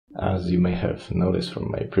As you may have noticed from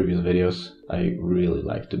my previous videos, I really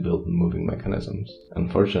like to build moving mechanisms.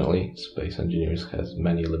 Unfortunately, Space Engineers has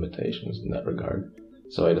many limitations in that regard,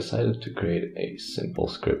 so I decided to create a simple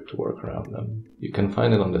script to work around them. You can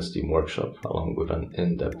find it on the Steam Workshop along with an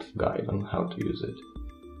in-depth guide on how to use it.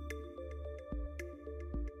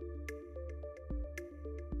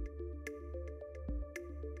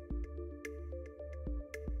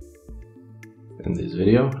 In this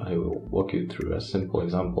video, I will walk you through a simple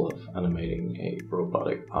example of animating a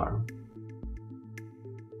robotic arm.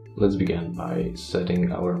 Let's begin by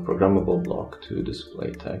setting our programmable block to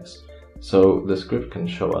display text, so the script can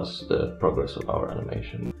show us the progress of our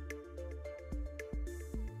animation.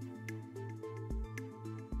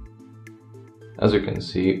 As you can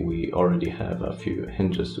see, we already have a few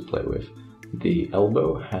hinges to play with: the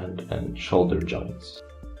elbow, hand, and shoulder joints.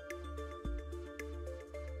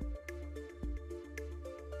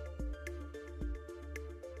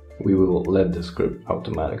 We will let the script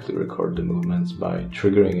automatically record the movements by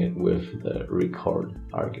triggering it with the record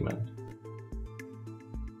argument.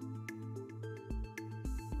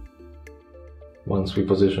 Once we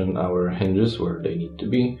position our hinges where they need to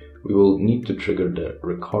be, we will need to trigger the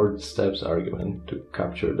record steps argument to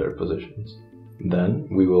capture their positions. Then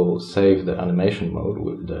we will save the animation mode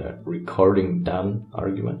with the recording done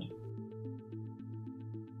argument.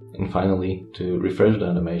 And finally, to refresh the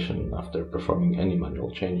animation after performing any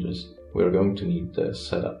manual changes, we are going to need the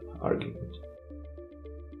setup argument.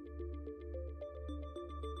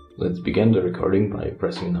 Let's begin the recording by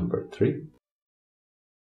pressing number 3.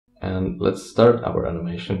 And let's start our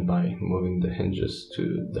animation by moving the hinges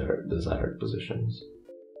to their desired positions.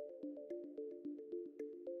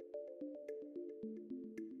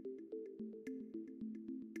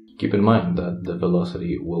 Keep in mind that the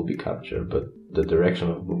velocity will be captured, but the direction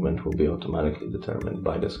of movement will be automatically determined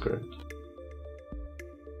by the script.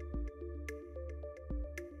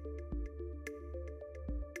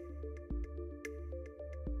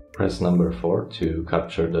 Press number 4 to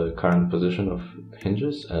capture the current position of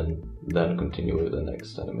hinges and then continue with the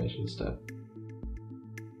next animation step.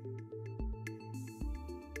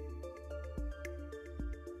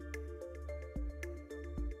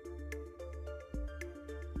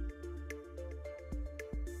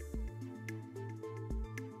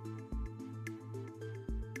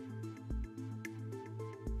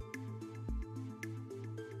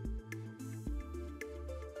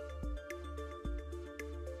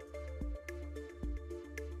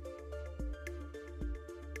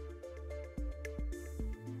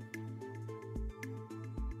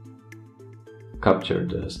 Capture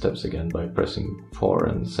the steps again by pressing 4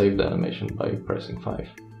 and save the animation by pressing 5.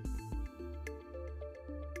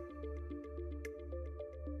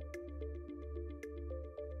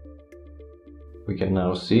 We can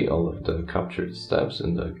now see all of the captured steps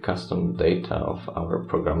in the custom data of our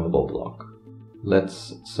programmable block.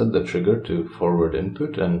 Let's set the trigger to forward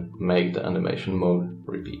input and make the animation mode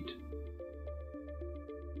repeat.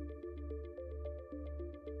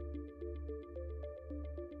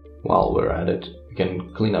 While we're at it, we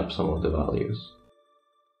can clean up some of the values.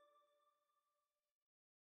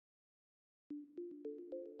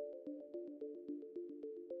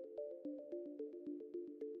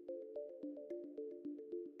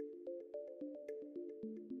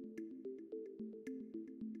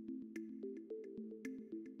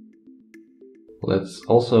 Let's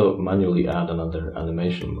also manually add another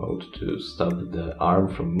animation mode to stop the arm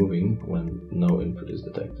from moving when no input is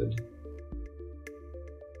detected.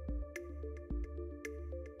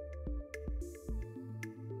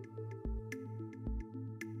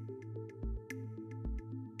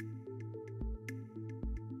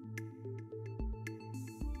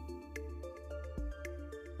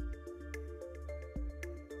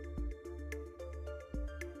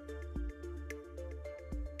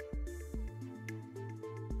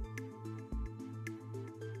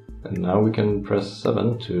 And now we can press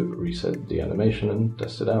 7 to reset the animation and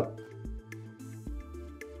test it out.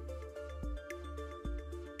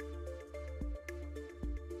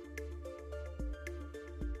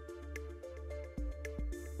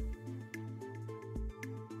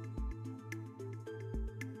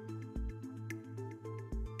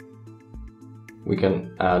 We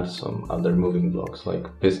can add some other moving blocks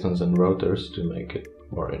like pistons and rotors to make it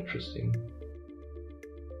more interesting.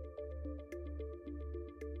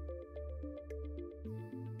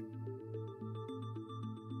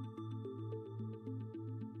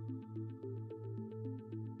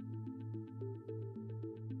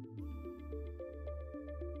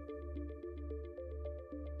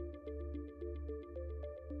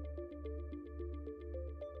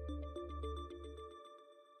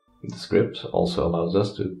 The script also allows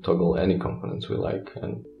us to toggle any components we like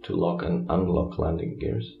and to lock and unlock landing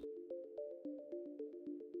gears.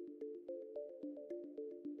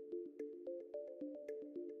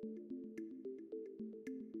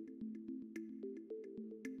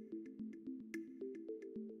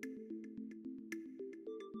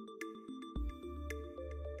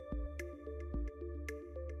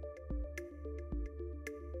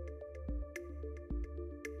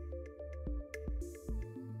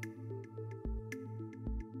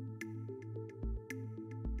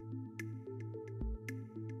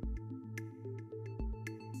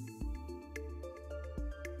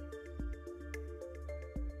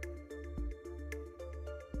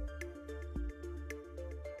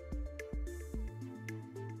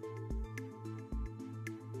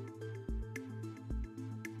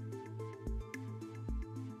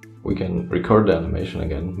 We can record the animation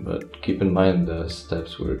again, but keep in mind the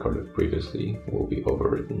steps we recorded previously will be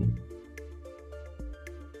overwritten.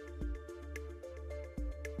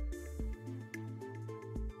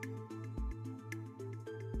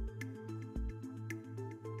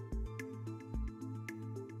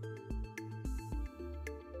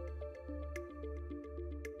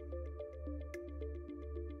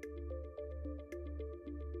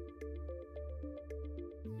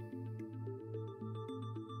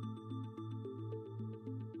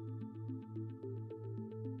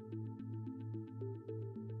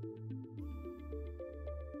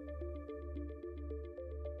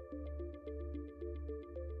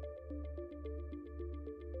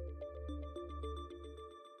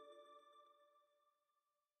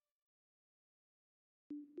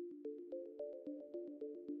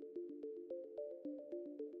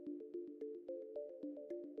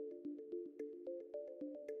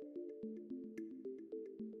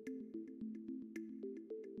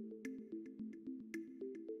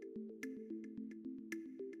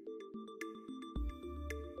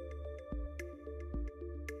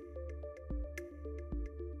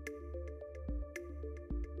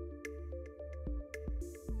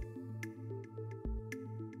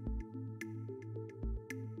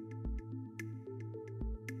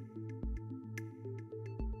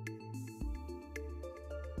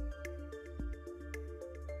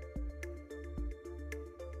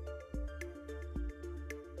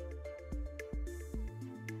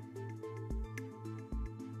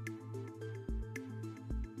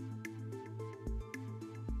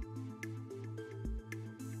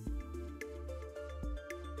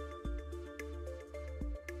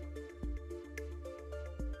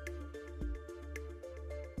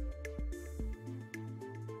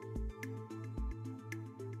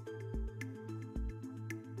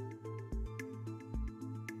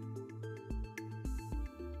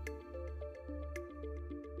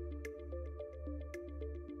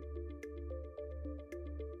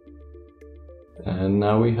 And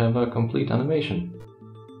now we have a complete animation.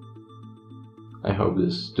 I hope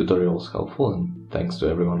this tutorial was helpful, and thanks to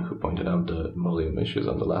everyone who pointed out the volume issues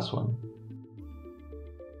on the last one.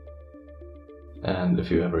 And if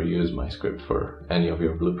you ever use my script for any of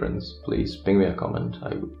your blueprints, please ping me a comment,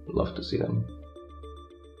 I would love to see them.